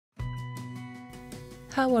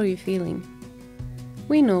How are you feeling?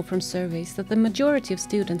 We know from surveys that the majority of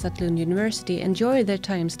students at Lund University enjoy their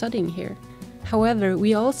time studying here. However,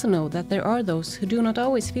 we also know that there are those who do not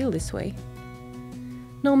always feel this way.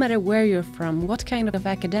 No matter where you're from, what kind of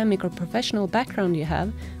academic or professional background you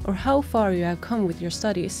have, or how far you have come with your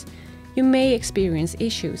studies, you may experience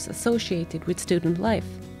issues associated with student life.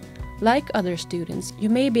 Like other students, you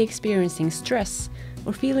may be experiencing stress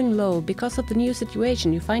or feeling low because of the new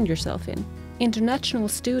situation you find yourself in. International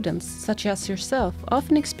students, such as yourself,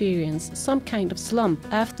 often experience some kind of slump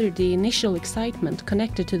after the initial excitement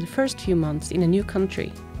connected to the first few months in a new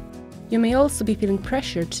country. You may also be feeling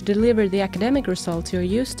pressured to deliver the academic results you're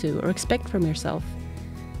used to or expect from yourself.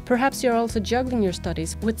 Perhaps you're also juggling your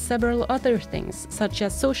studies with several other things, such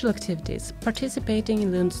as social activities, participating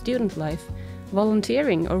in Lund student life,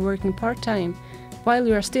 volunteering or working part-time, while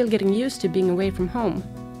you are still getting used to being away from home.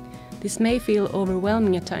 This may feel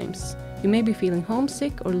overwhelming at times. You may be feeling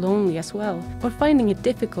homesick or lonely as well, or finding it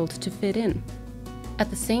difficult to fit in.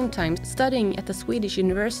 At the same time, studying at the Swedish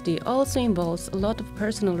university also involves a lot of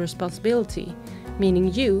personal responsibility,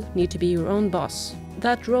 meaning you need to be your own boss.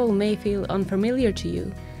 That role may feel unfamiliar to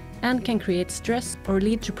you and can create stress or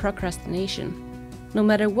lead to procrastination. No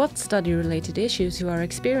matter what study-related issues you are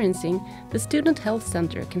experiencing, the Student Health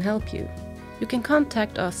Center can help you. You can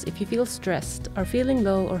contact us if you feel stressed, are feeling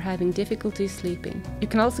low or having difficulty sleeping. You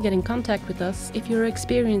can also get in contact with us if you're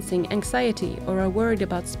experiencing anxiety or are worried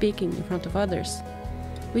about speaking in front of others.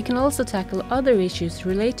 We can also tackle other issues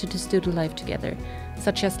related to student life together,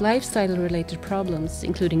 such as lifestyle-related problems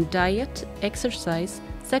including diet, exercise,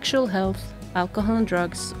 sexual health, alcohol and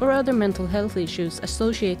drugs, or other mental health issues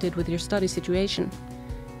associated with your study situation.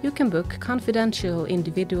 You can book confidential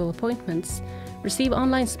individual appointments, receive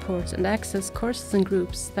online support and access courses and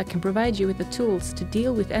groups that can provide you with the tools to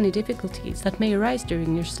deal with any difficulties that may arise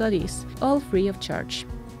during your studies, all free of charge.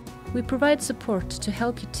 We provide support to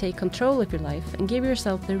help you take control of your life and give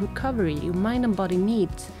yourself the recovery your mind and body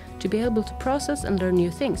needs to be able to process and learn new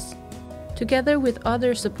things. Together with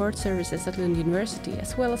other support services at Lund University,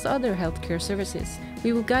 as well as other healthcare services,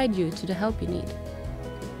 we will guide you to the help you need.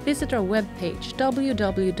 Visit our webpage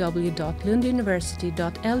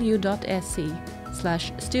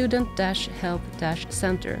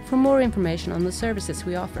www.lunduniversity.lu.se/student-health-center for more information on the services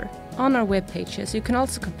we offer. On our web pages, you can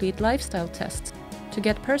also complete lifestyle tests to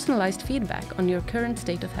get personalized feedback on your current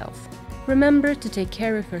state of health. Remember to take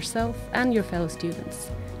care of yourself and your fellow students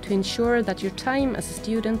to ensure that your time as a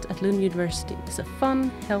student at Lund University is a fun,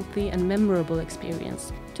 healthy and memorable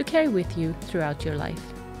experience to carry with you throughout your life.